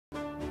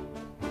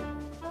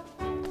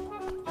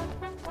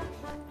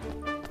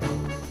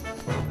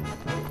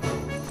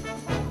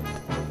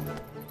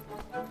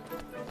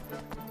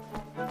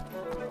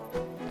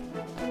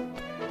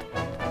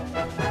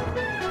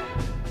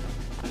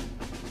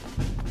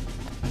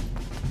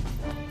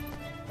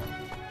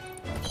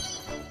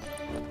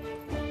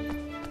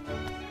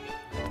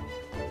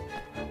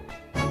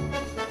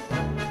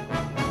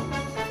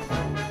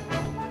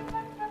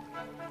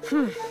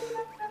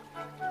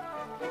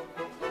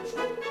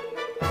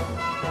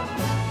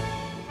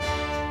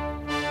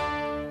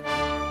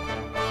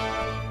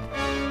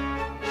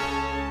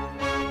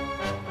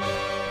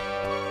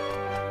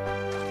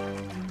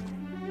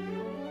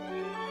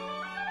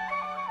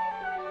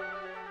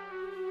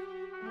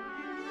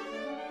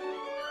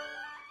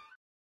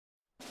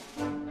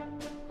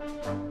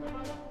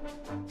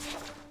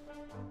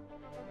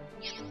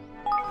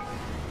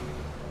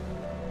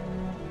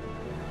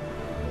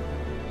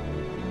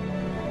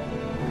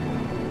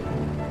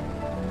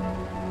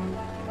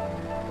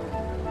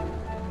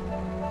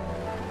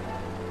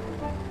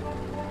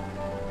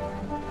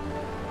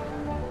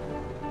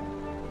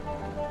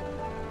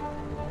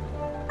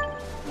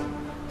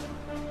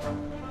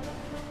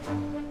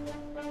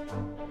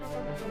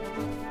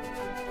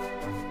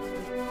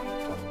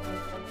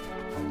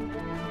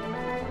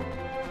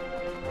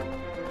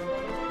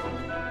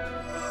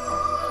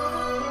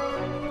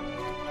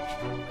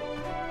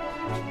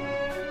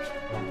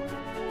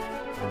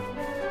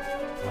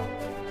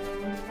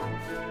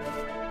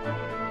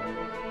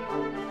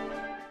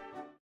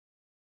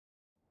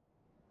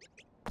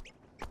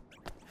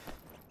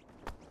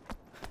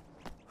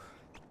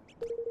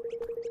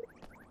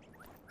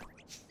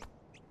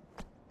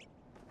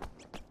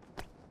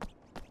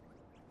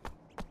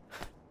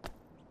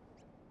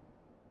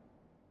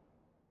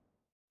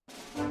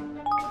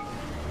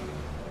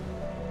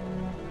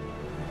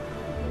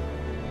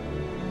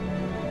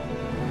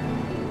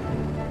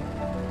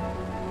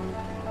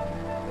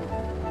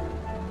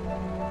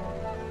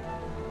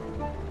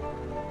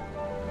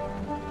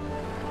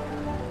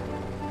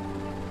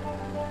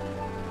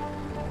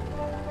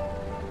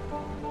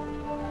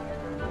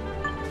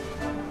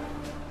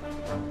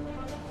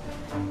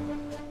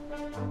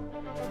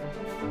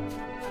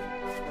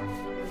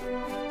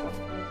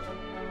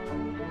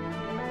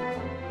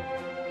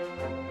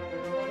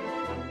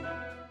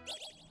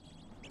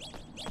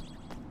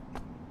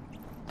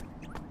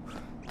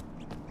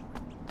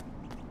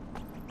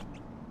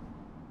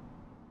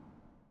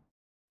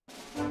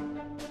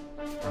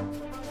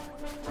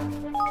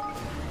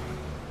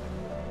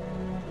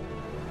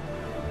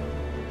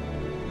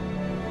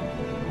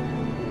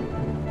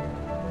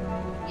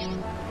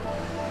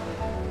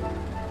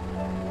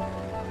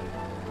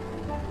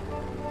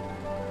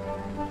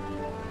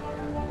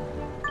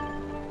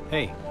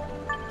Hey.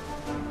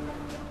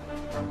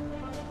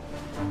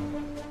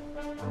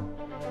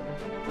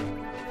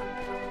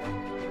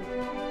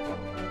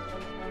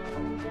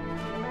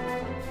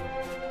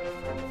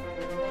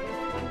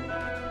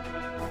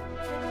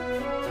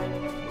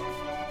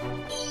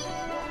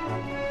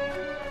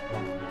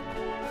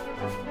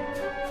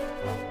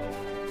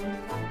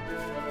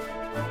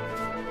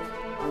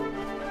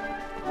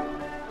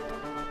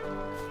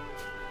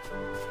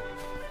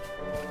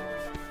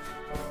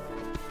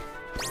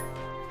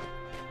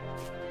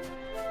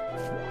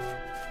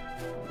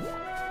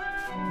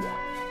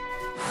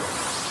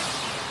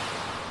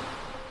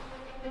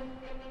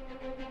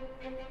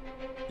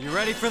 You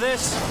ready for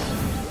this?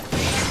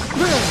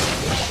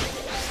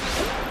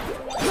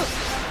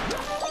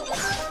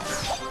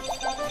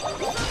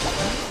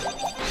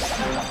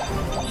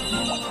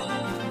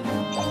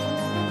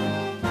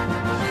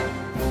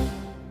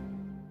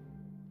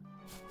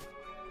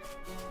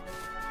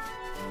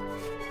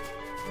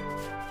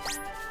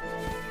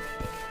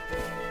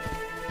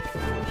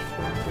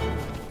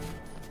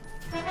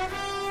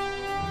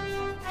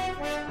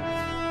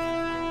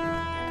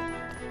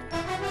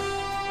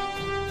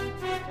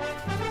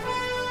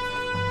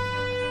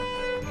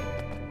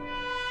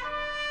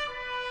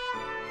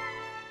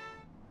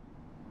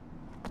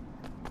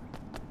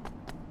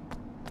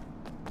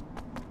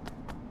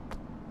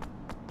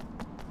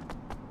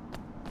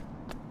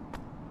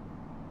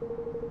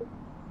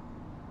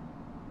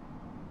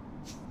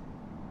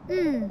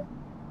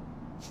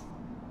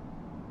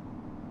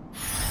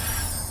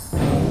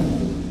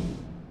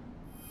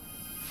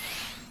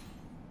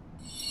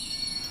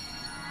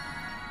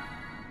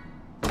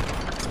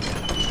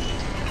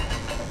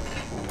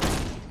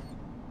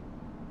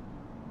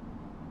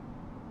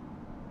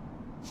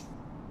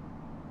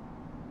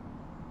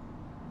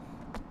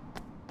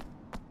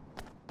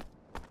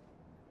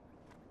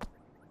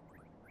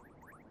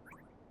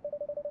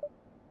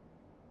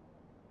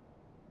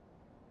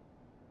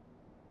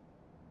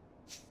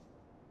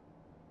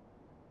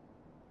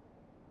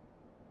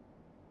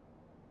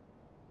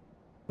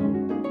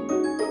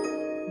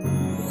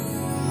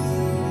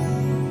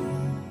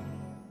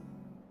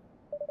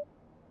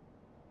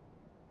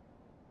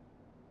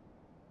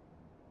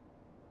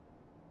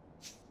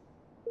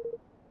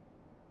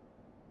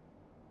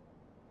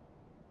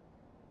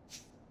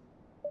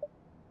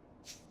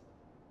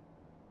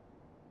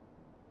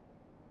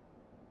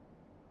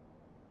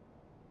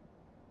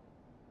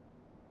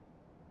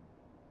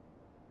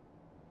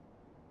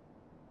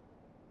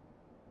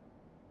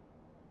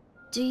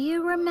 Do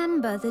you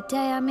remember the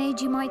day I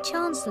made you my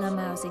Chancellor,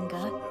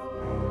 Mausinger?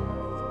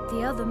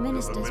 The other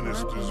ministers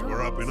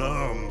were up in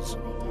arms,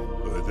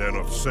 but they dare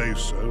not say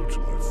so to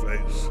my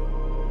face.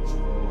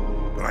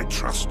 but I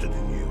trusted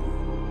in you.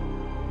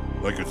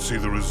 I could see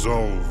the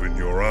resolve in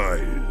your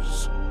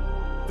eyes,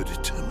 the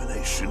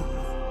determination.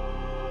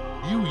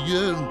 You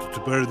yearned to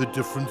bury the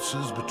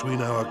differences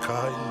between our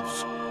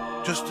kinds,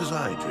 just as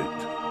I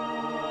did.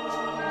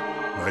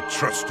 I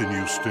trust in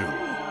you still.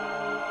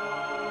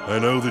 I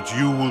know that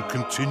you will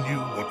continue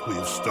what we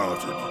have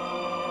started,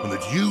 and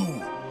that you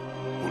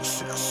will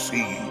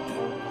succeed.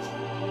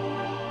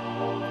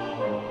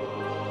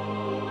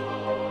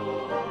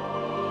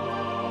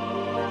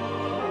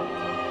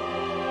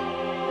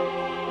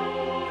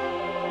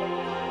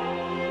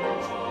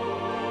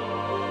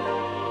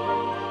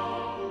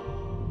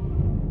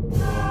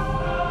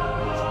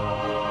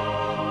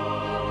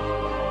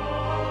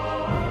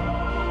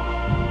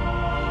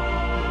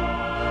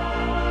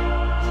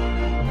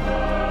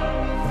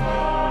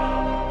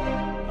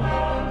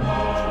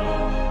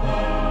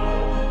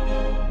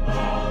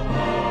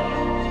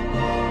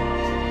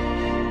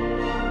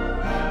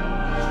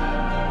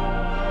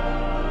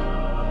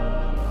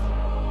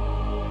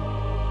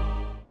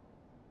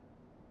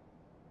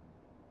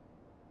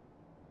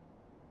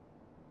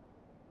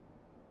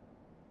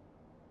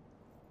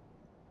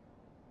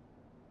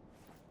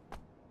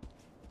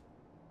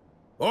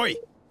 Oi!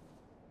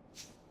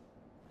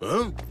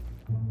 Huh?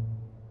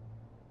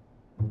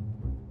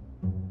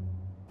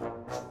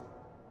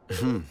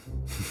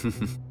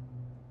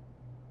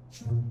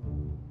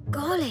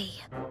 Golly.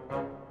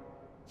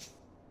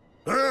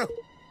 Huh?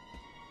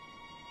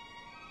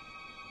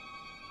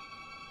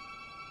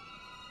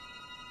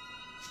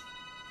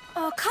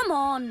 Oh, come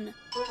on.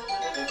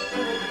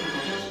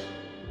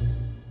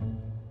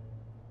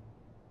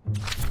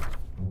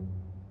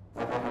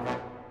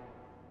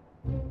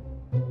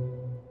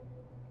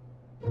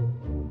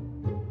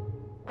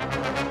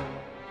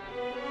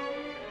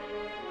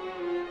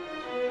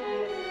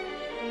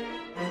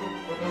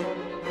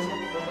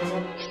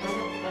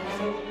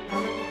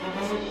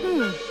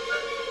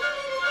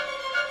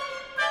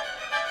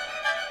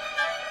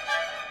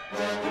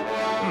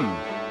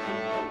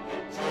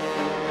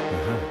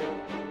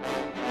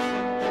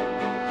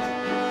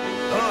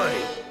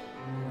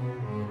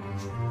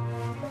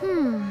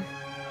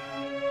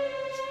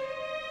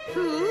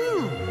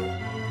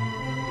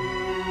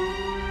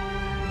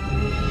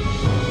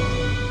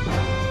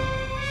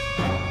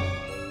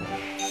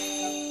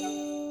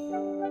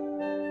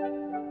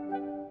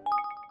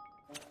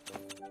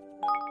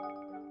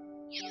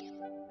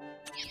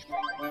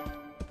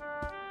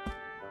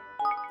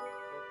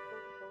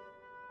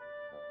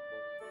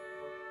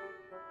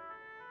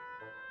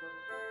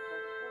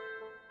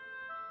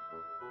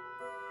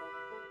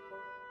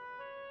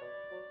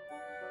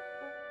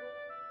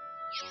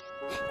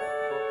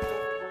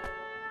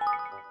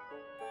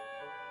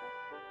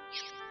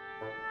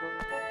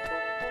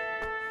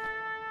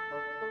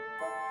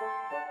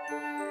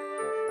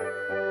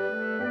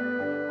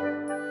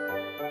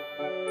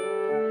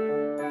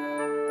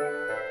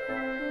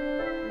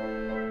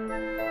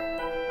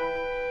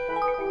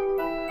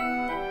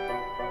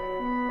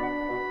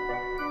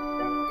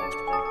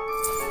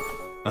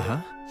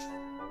 Uh-huh.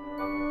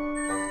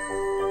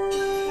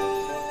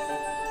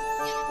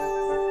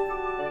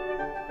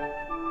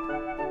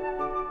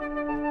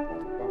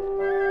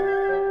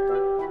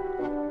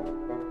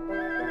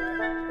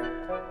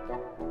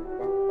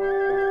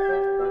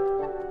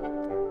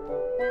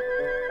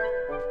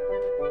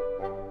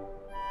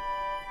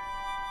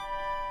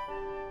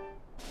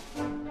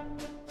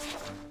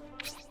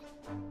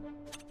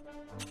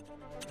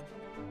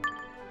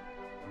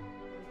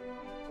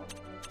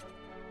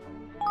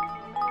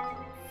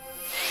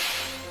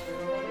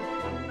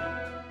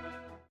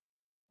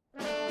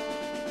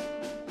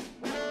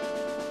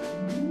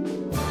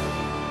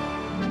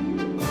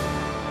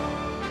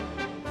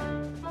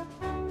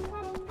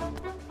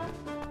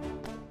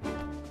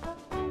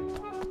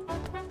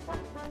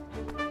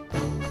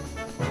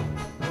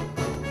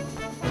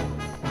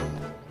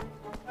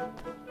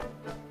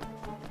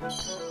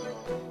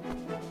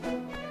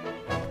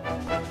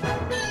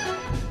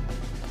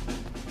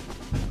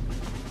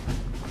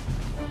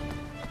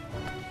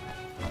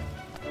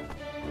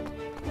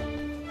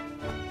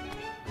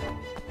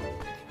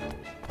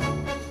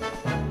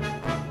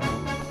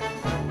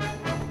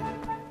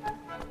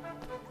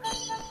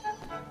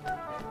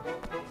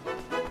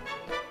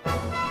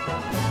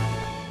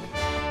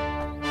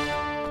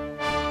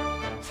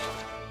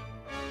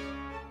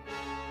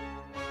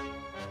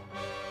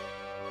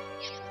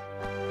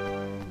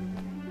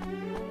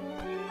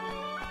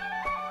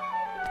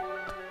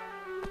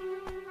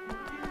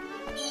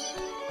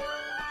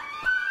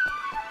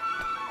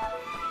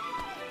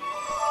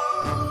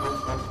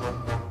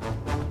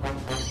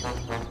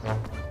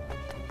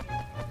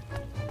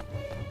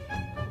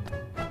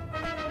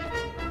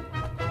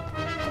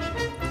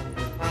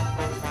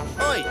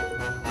 Oi!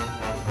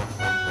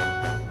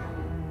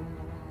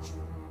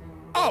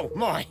 Oh,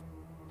 my!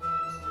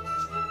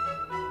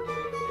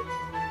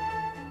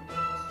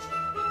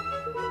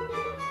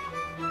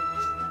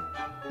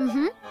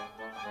 Mm-hmm.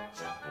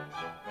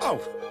 Oh!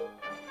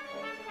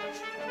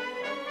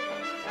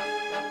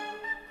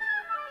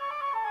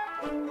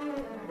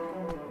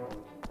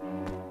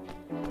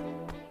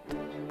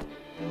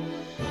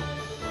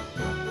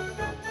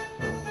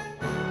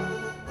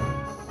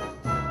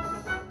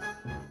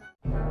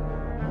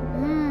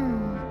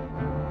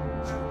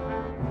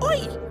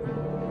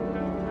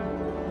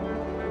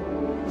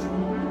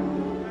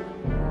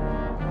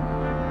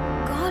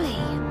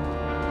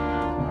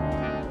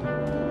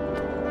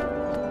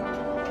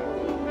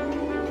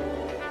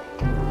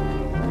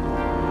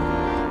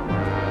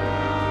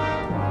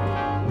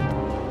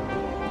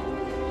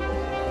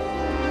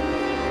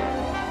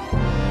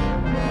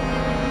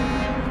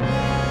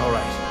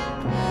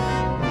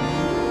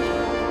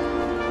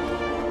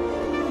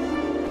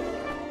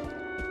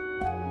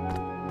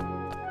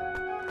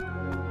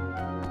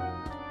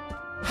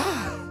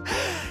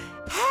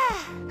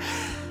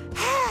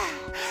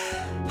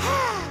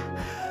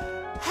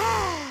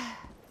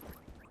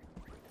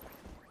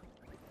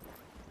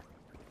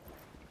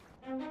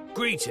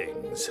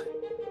 Greetings.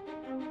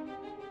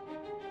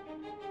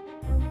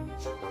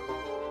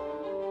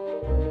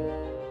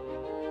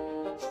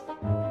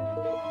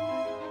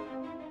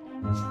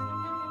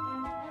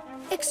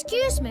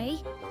 Excuse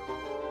me?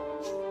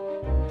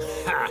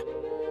 Ha!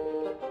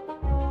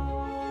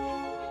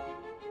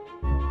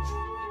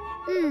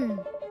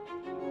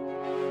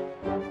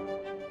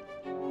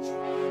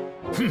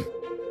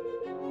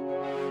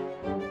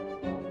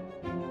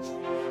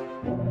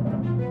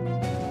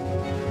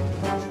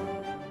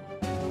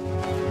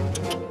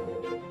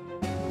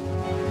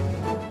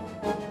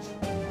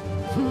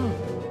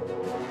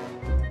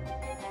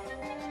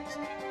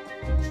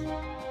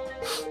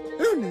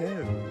 Oh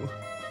no.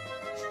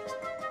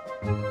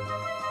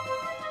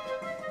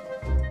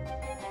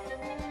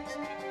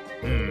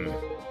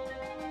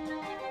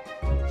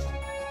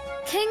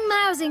 King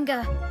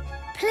Mausinger,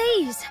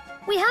 please,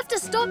 we have to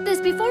stop this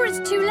before it's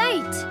too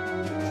late.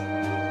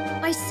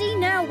 I see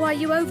now why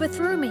you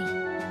overthrew me.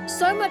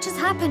 So much has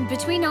happened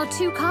between our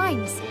two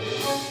kinds.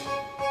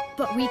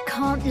 But we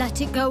can't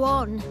let it go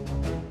on.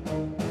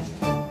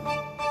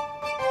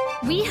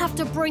 We have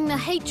to bring the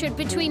hatred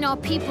between our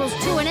peoples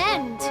to an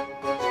end.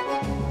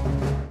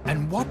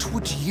 And what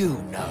would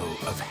you know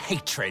of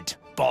hatred,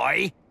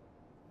 boy?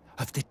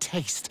 Of the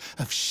taste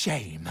of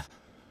shame,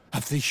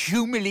 of the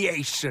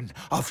humiliation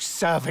of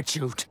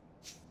servitude.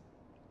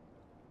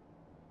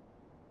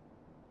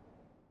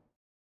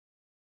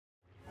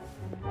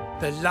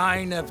 The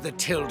line of the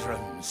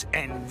Tildrams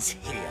ends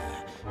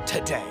here,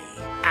 today,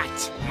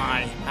 at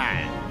my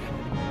hand.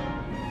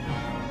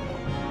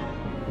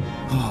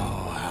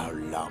 Oh, how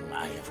long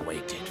I have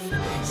waited for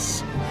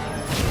this.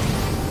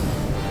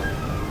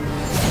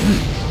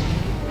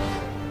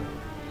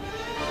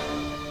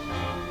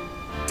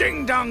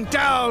 Ding Dong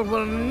Dell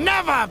will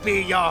never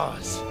be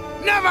yours!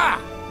 Never!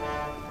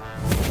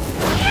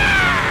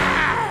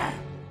 Ah!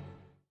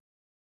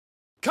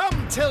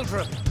 Come,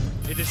 Tildram!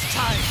 It is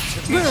time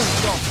to meet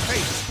your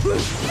fate!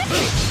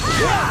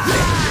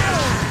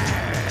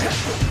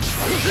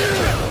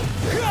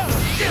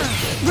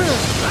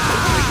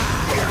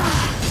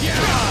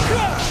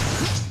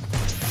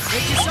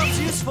 Make yourselves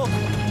useful.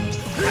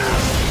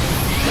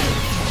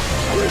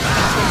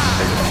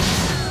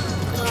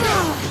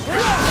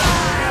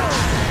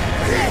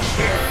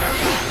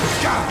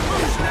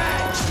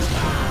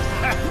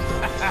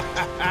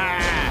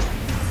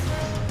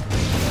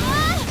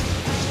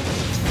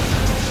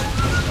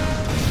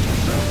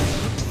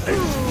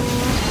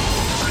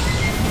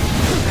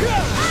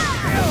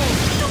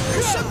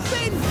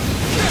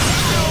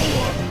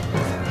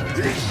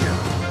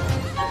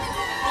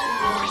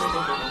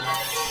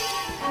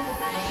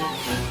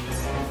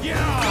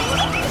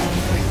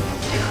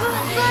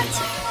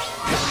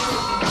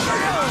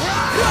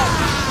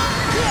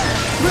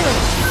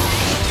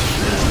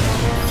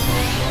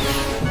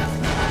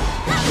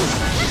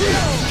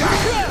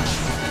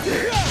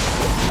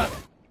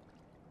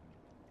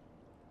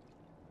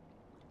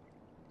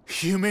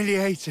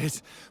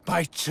 Humiliated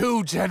by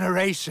 2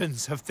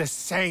 generations of the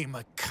same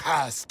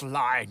accursed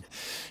line.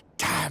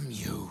 Damn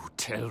you,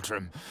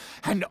 Tildram,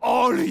 and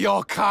all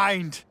your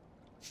kind!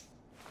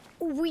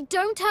 We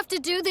don't have to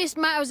do this,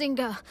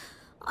 Mausinger.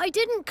 I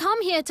didn't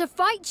come here to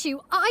fight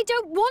you. I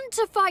don't want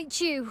to fight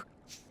you.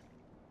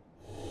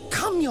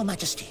 Come, Your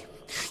Majesty.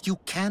 You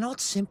cannot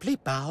simply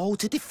bow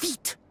to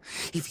defeat.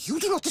 If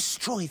you do not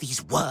destroy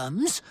these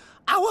worms,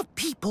 our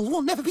people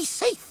will never be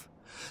safe.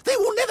 They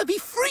will never be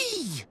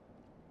free.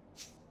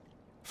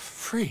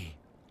 Free?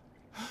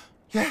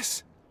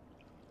 Yes,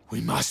 we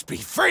must be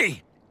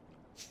free!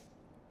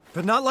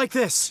 But not like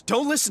this.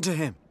 Don't listen to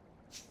him.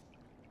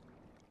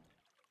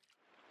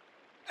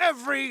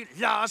 Every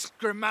last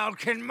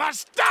Grimalkin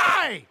must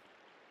die!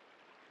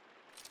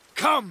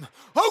 Come,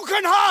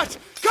 Oakenheart!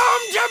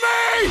 Come to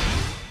me!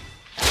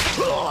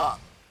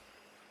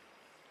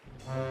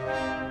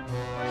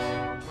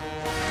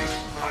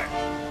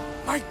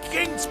 My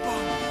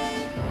Kingspawn!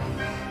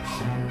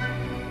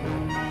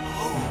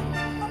 Who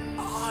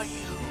are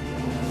you?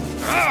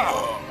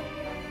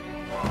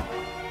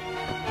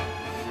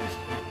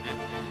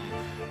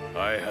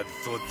 I had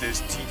thought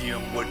this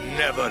tedium would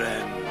never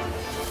end.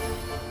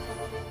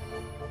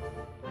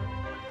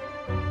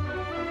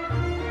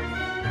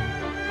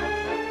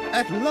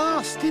 At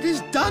last it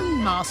is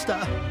done, Master.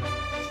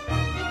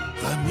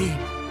 Vermine.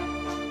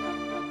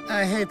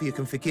 I hope you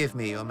can forgive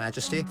me, Your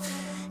Majesty.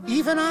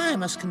 Even I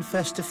must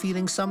confess to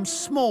feeling some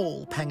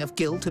small pang of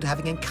guilt at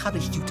having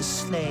encouraged you to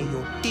slay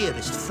your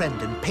dearest friend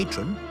and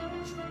patron.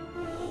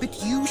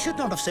 But you should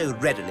not have so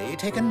readily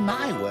taken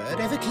my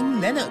word over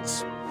King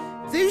Leonard's.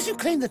 Those who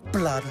claim that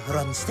blood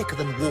runs thicker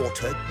than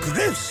water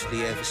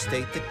grossly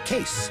overstate the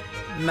case,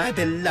 my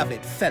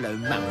beloved fellow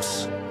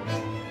mouse.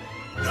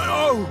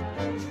 No!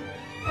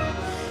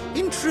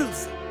 In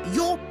truth,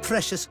 your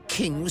precious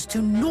king was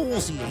too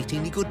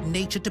nauseatingly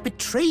good-natured to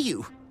betray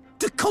you.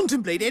 To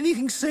contemplate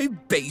anything so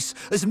base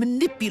as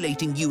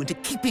manipulating you into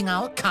keeping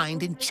our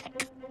kind in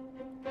check.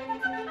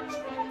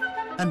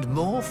 And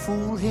more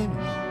fool him,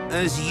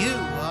 as you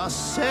are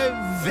so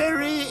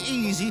very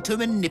easy to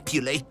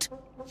manipulate.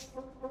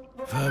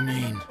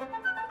 Vermine.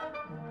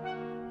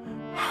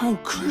 How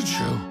could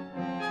you?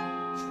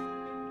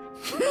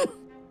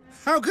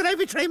 How could I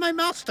betray my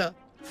master?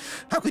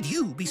 How could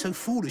you be so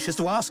foolish as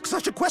to ask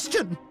such a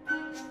question?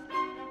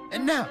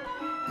 And now,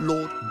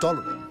 Lord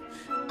Doloran,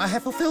 I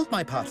have fulfilled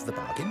my part of the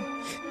bargain.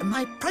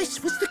 My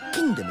price was the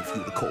kingdom, if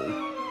you recall.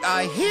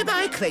 I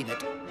hereby claim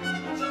it.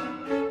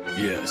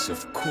 Yes,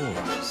 of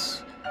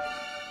course.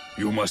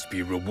 You must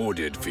be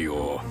rewarded for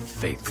your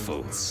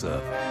faithful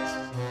service.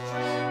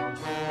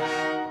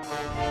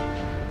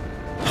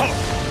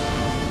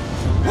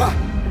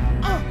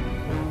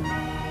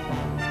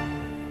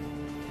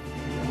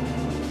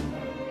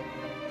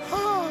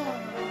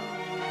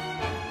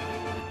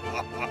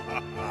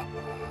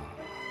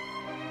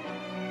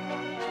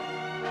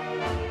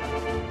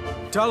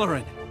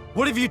 Doloran,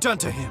 what have you done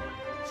to him?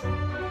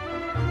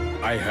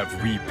 I have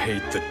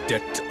repaid the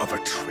debt of a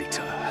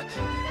traitor,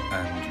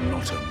 and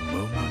not a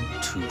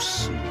moment too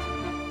soon.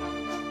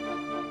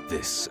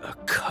 This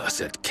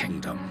accursed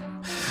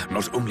kingdom.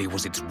 Not only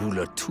was its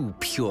ruler too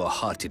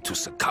pure-hearted to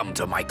succumb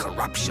to my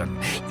corruption,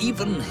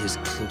 even his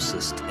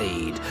closest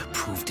aide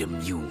proved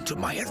immune to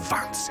my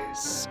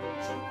advances.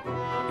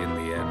 In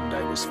the end,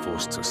 I was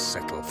forced to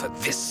settle for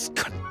this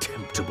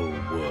contemptible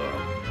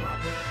worm.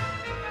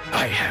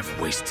 I have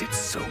wasted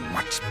so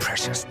much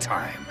precious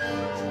time.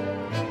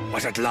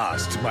 But at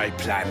last, my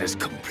plan is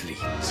complete.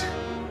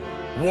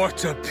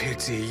 What a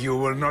pity you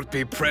will not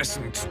be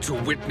present to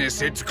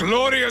witness its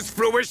glorious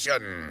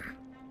fruition!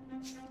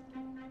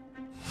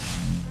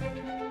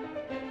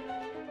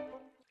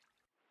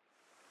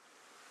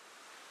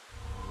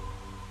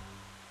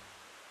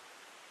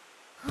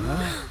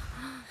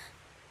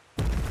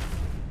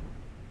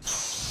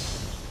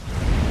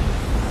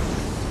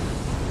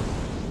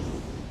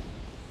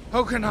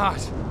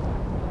 Oakenheart!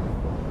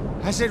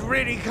 Has it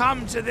really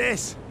come to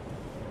this?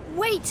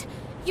 Wait!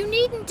 You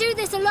needn't do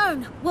this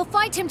alone. We'll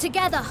fight him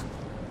together.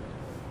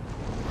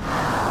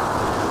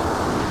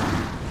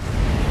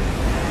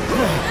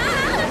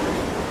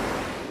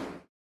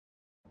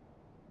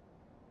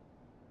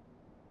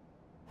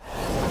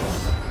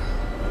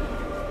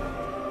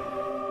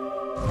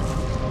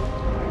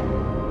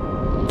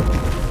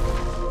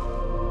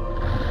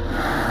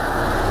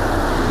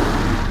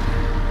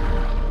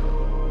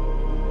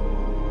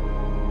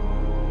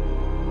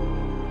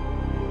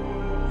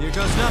 Here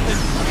goes nothing.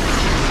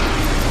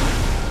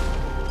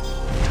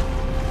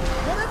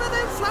 Whatever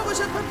them flowers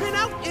are popping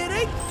out, it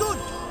ain't good.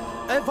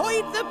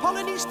 Avoid the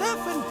polleny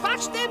stuff and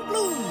bash them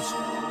blooms.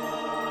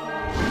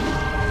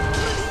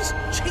 What are these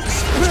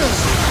chasing?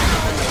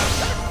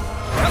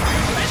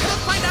 Let's go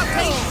find out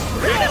Kate.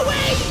 Run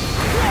away!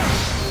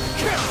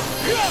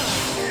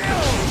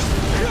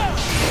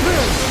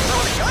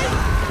 Alright,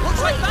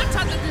 looks like that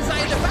had the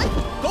desired effect.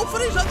 Go for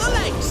his other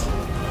legs.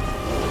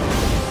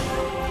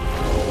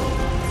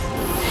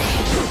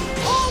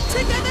 All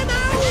together now!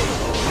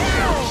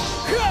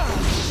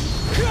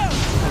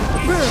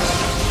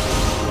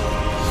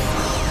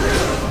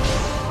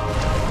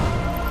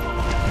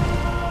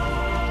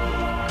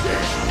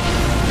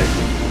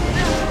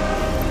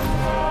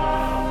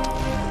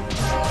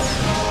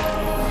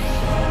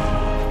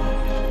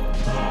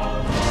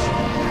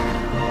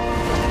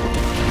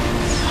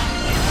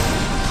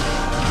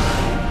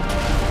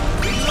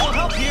 No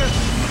help here.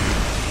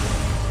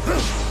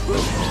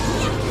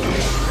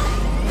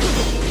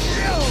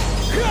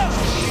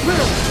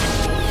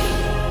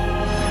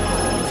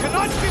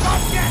 Cannot give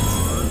up yet!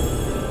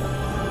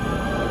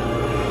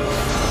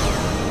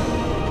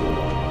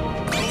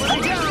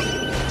 Already down!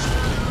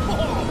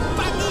 Oh,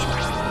 bang in!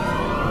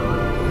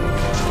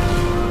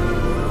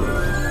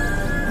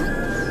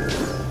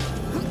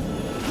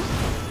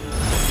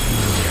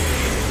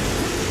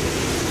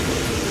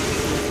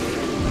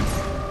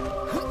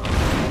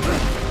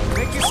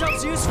 Make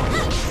yourselves useful.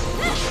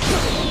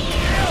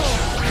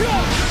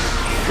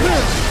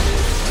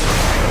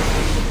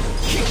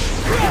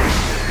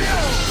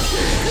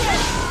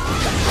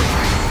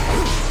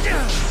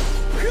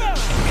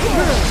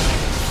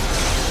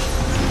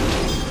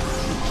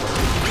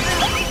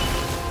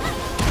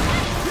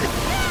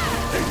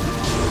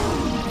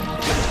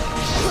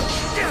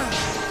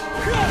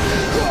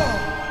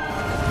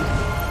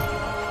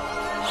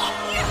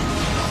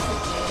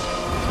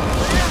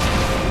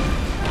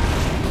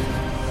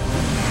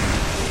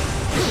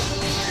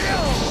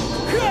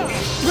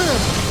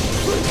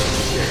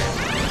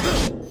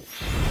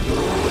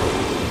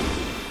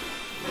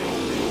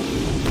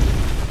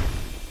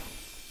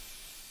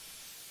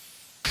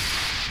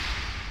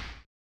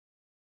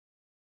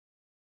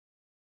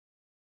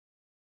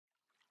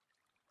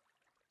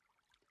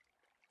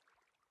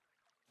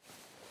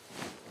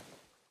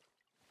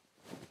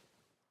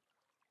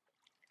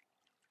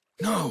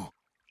 No!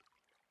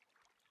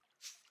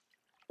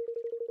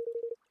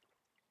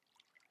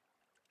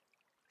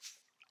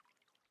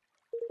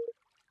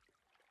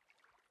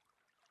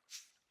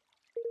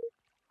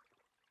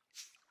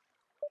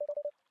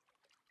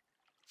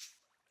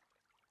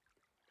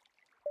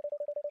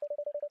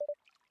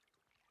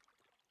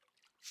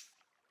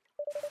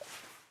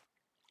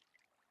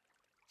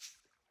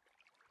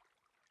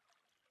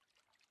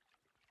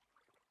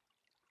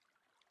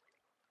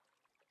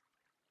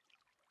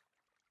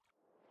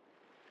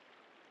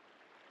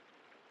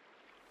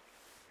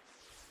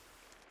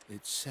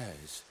 It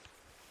says...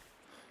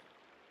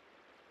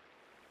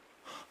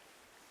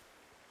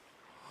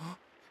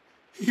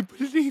 He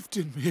believed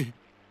in me.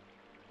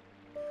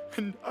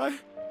 And I...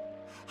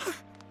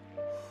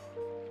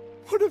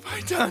 What have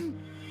I done?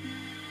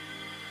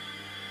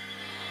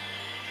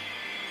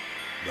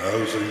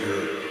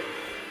 Mausinger,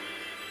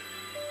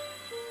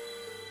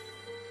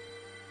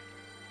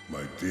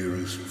 my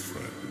dearest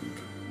friend.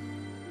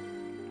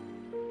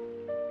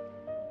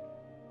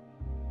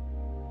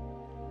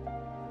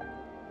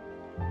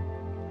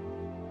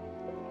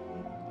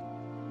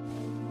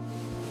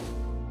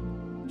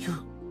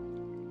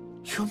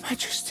 Your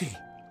Majesty,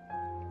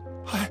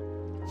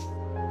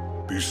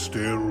 Be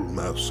still,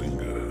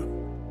 Mausinger.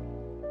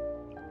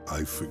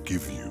 I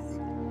forgive you.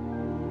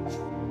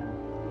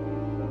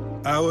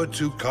 Our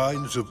two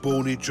kinds have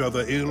borne each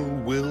other ill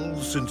will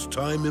since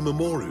time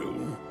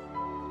immemorial.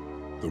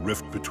 The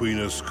rift between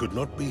us could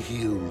not be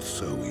healed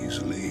so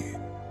easily.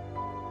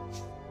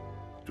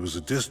 It was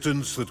a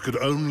distance that could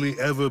only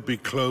ever be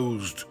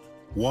closed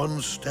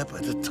one step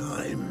at a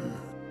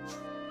time.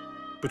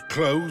 But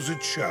close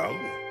it shall.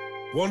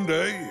 One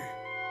day,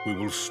 we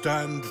will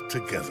stand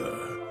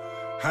together,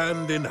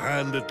 hand in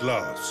hand at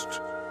last,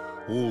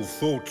 all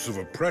thoughts of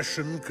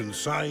oppression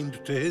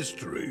consigned to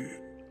history.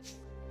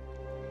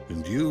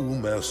 And you,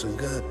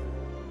 Mausinger,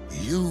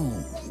 you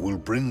will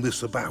bring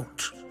this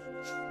about.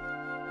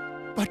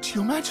 But,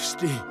 Your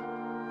Majesty,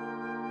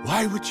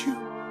 why would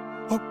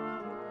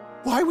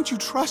you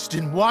trust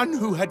in one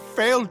who had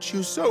failed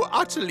you so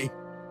utterly,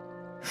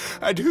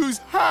 and whose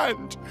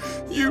hand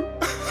you...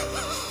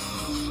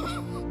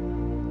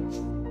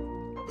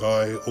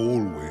 I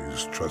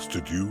always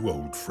trusted you,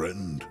 old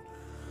friend,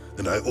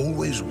 and I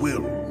always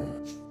will.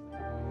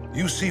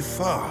 You see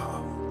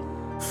far,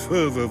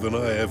 further than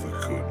I ever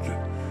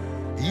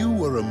could.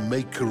 You are a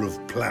maker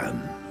of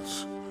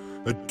plans,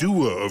 a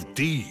doer of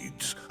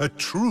deeds, a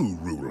true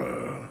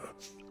ruler.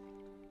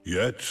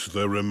 Yet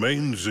there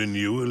remains in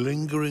you a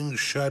lingering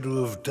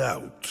shadow of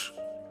doubt.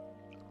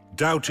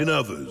 Doubt in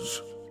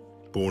others,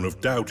 born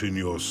of doubt in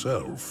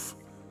yourself.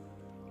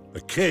 A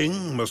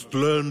king must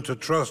learn to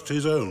trust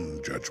his own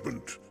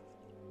judgment.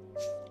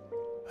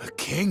 A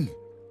king?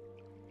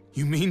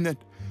 You mean that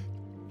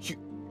you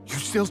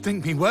still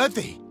think me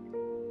worthy?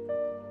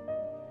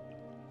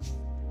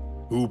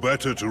 Who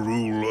better to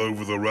rule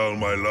over the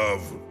realm I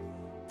love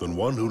than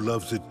one who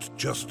loves it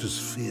just as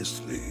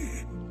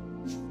fiercely?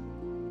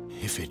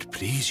 If it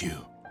please you,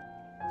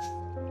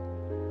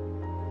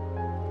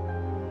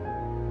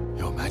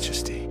 Your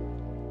Majesty.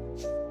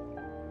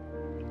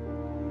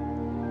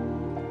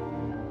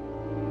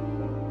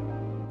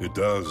 It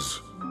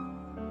does.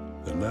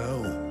 And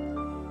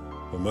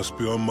now, I must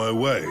be on my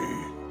way.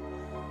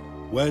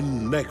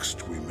 When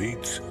next we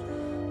meet,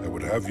 I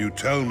would have you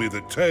tell me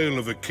the tale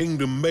of a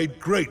kingdom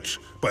made great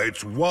by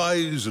its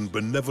wise and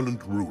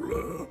benevolent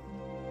ruler.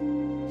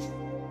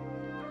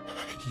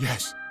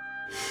 Yes,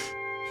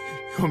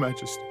 Your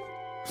Majesty.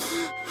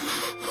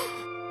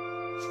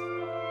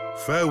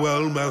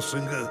 Farewell,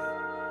 Mausinger.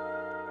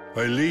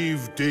 I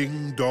leave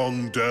Ding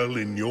Dong Dell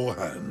in your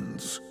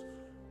hands.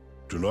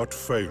 Do not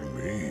fail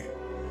me.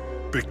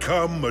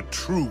 Become a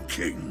true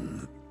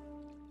king.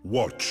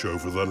 Watch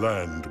over the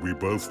land we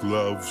both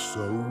love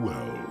so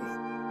well.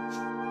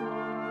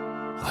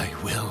 I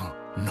will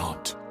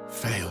not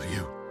fail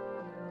you,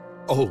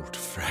 old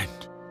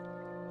friend.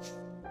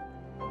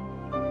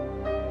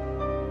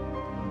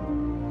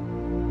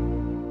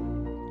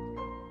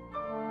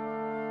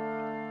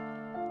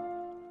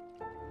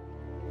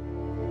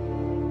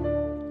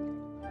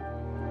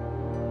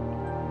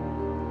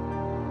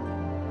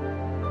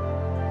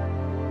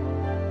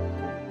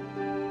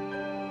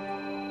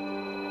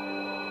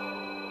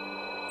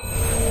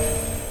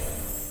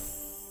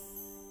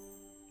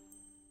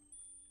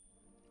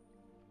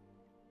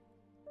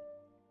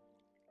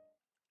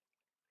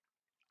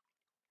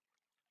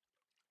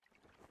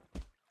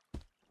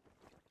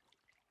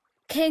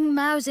 King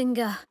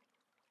Mausinger,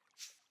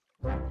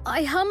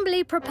 I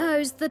humbly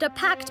propose that a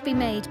pact be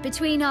made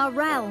between our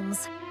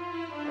realms.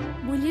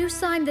 Will you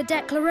sign the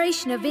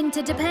Declaration of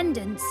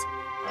Interdependence?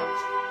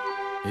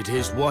 It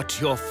is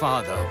what your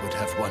father would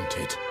have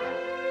wanted,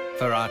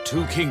 for our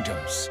two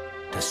kingdoms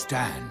to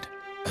stand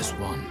as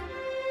one.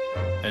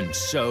 And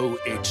so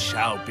it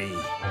shall be.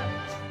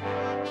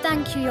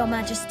 Thank you, Your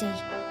Majesty.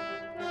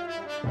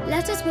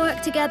 Let us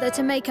work together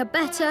to make a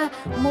better,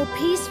 more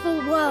peaceful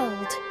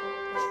world.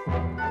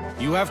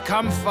 You have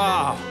come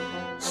far,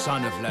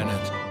 son of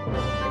Leonard.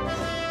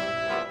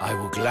 I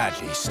will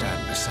gladly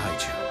stand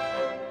beside you.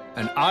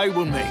 And I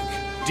will make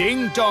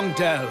Ding Dong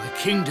Dell a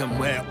kingdom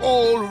where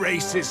all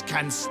races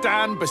can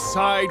stand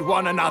beside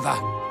one another.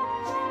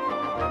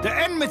 The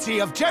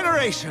enmity of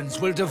generations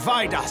will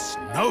divide us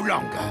no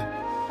longer.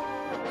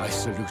 I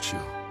salute you,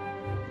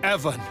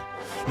 Evan,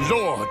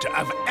 Lord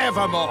of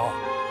Evermore.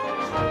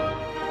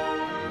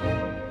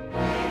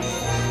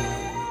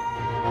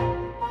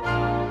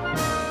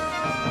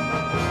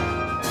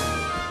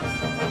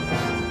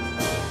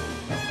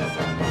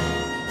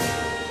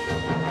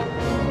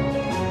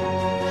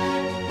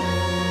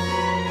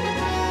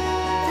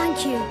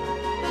 Thank you.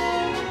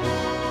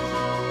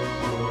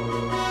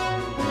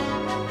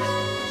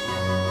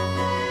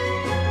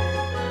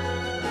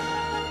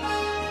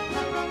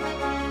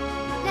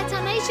 Let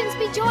our nations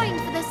be joined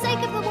for the sake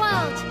of the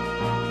world.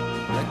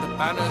 Let the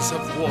banners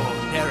of war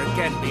ne'er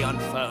again be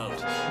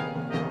unfurled.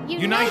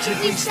 United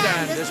we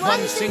stand as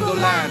one single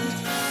land.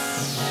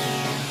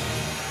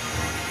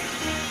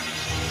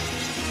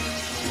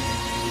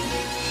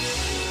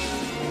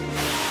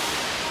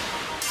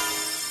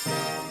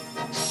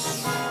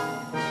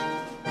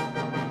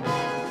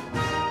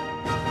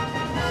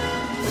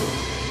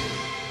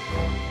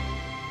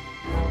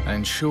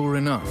 And sure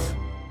enough,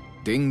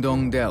 Ding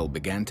Dong Dell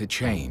began to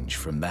change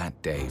from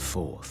that day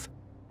forth.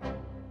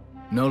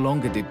 No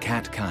longer did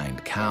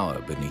catkind cower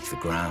beneath the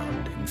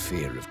ground in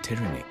fear of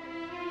tyranny.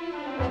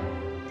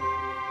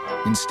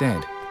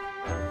 Instead,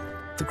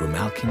 the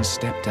Grimalkins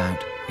stepped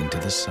out into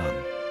the sun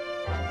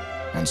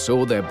and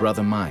saw their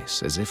brother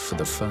mice as if for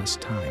the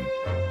first time.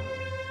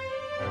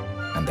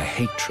 And the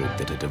hatred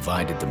that had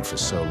divided them for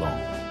so long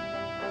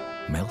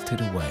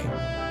melted away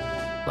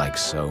like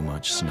so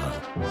much snow.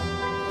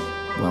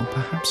 Well,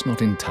 perhaps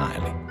not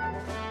entirely,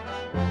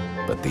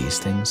 but these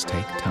things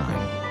take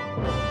time.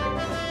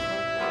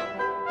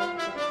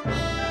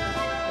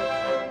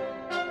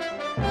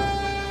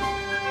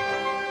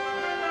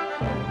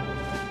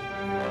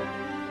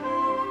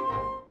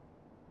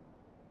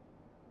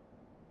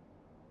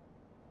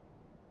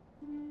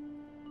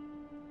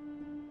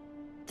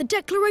 The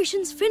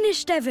declaration's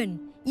finished,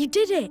 Evan. You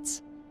did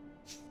it.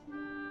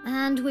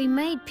 And we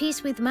made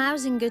peace with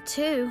Mausinger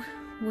too,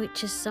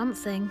 which is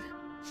something.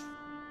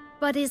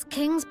 But his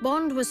king's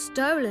bond was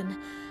stolen,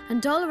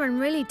 and Doloran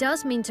really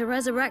does mean to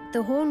resurrect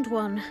the Horned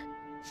One.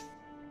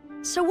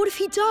 So what if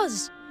he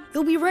does?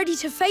 You'll be ready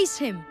to face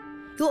him.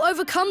 You'll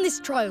overcome this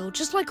trial,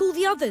 just like all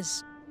the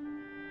others.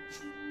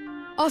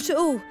 After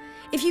all,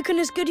 if you can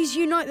as good as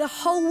unite the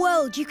whole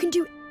world, you can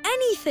do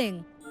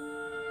anything.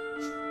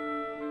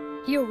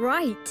 You're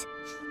right.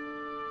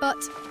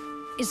 But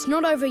it's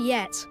not over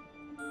yet.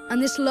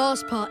 And this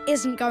last part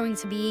isn't going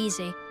to be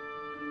easy.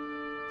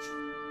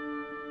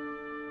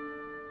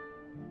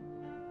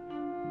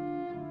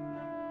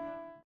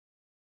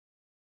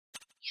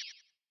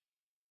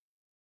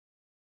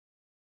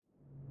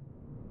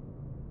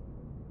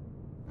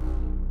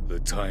 The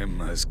time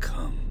has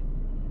come.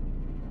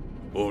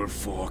 All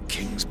 4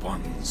 king's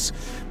bonds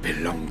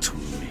belong to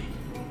me.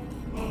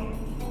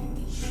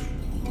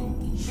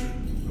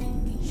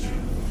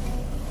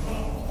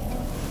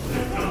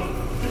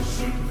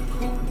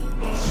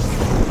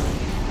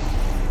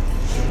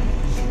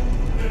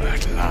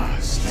 At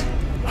last,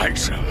 I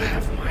shall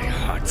have my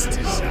heart's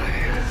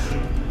desire.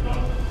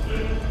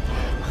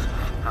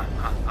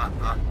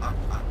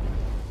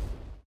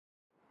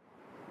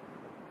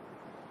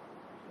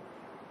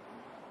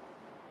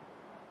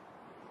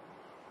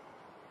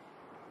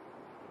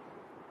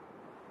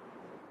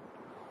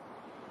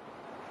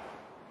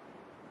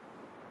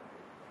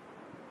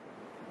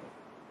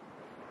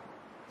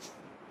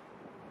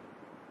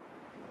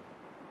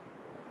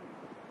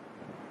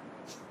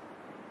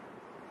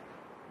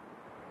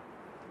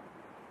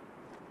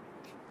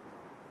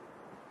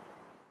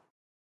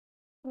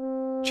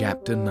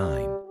 Chapter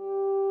 9.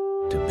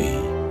 To be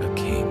a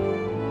king.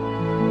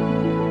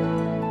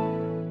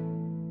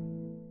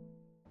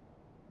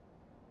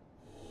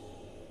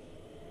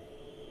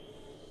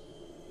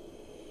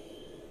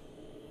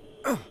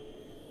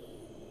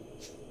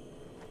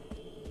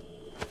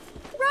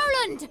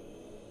 Roland!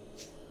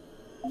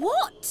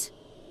 What?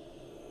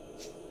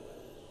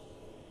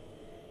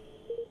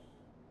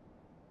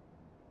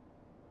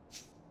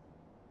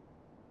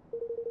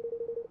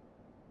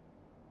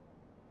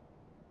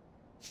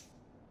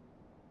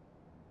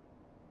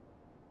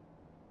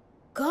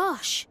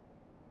 Gosh.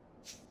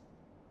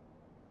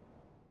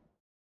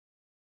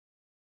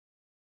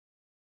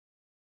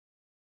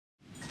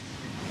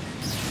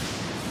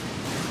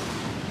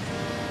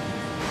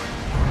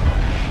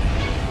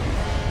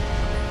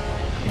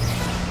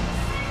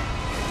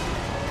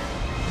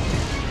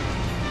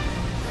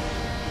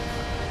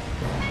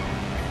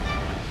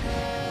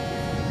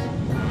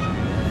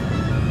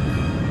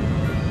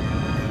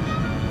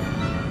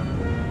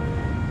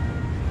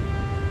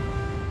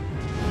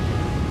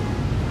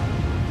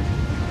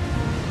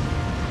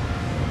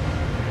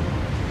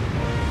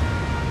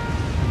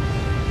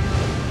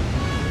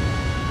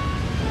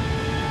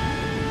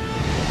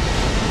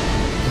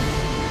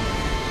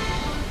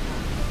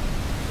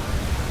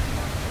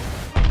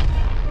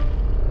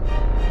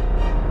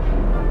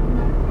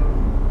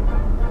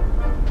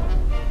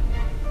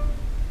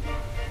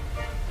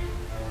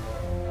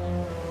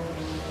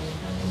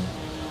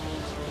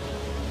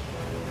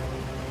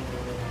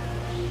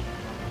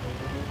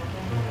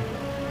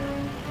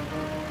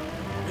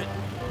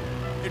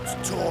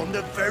 It's torn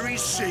the very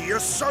sea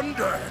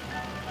asunder.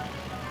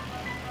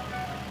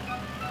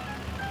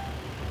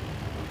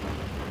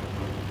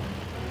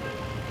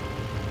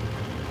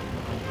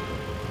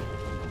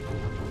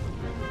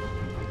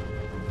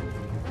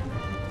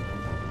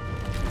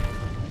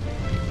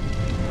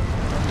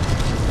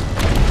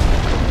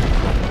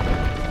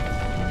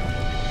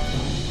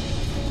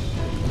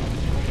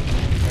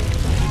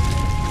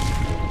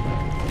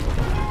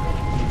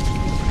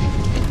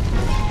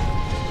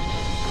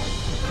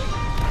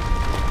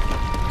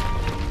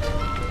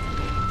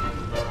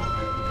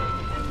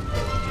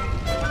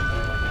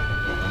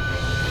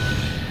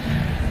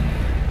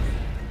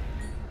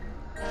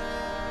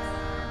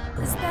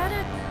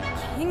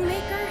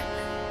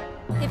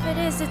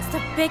 because it's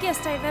the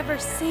biggest I've ever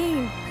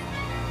seen.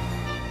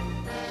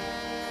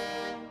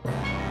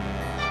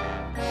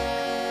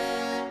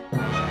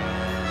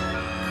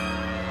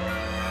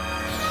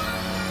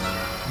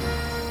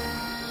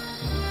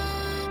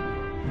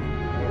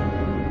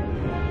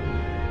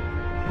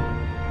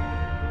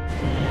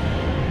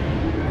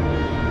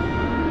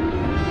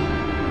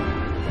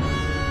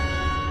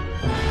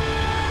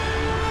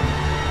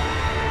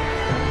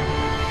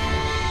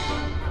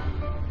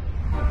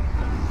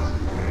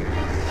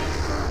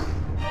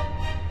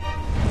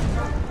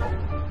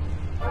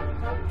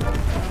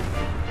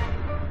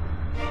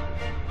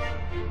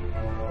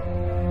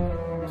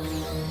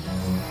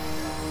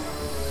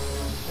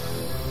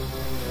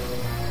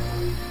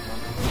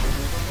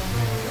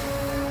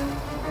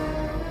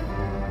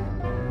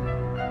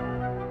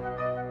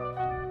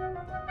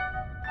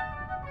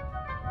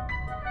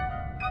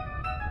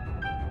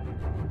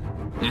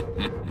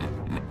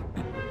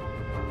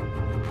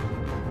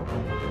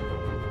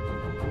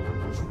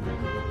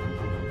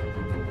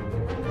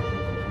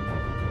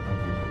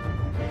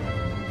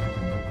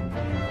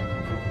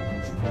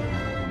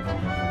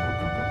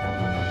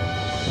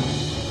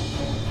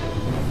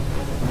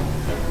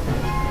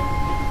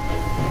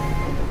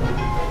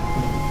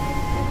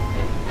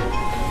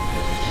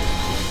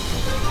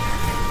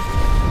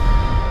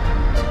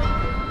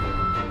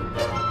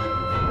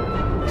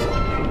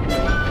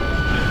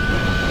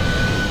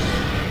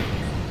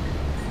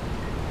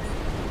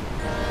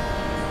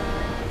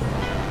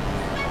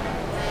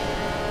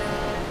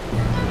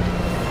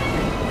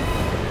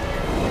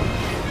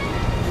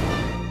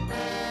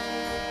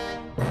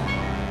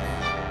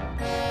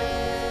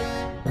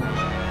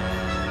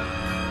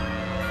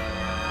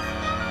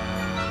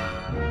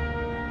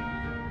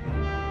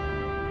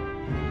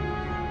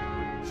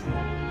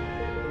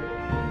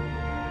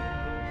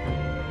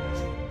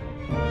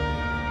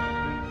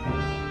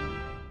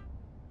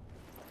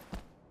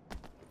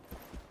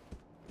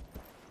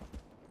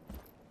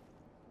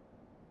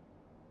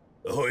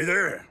 Ahoy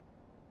there!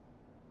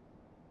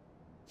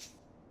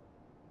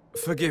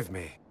 Forgive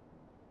me.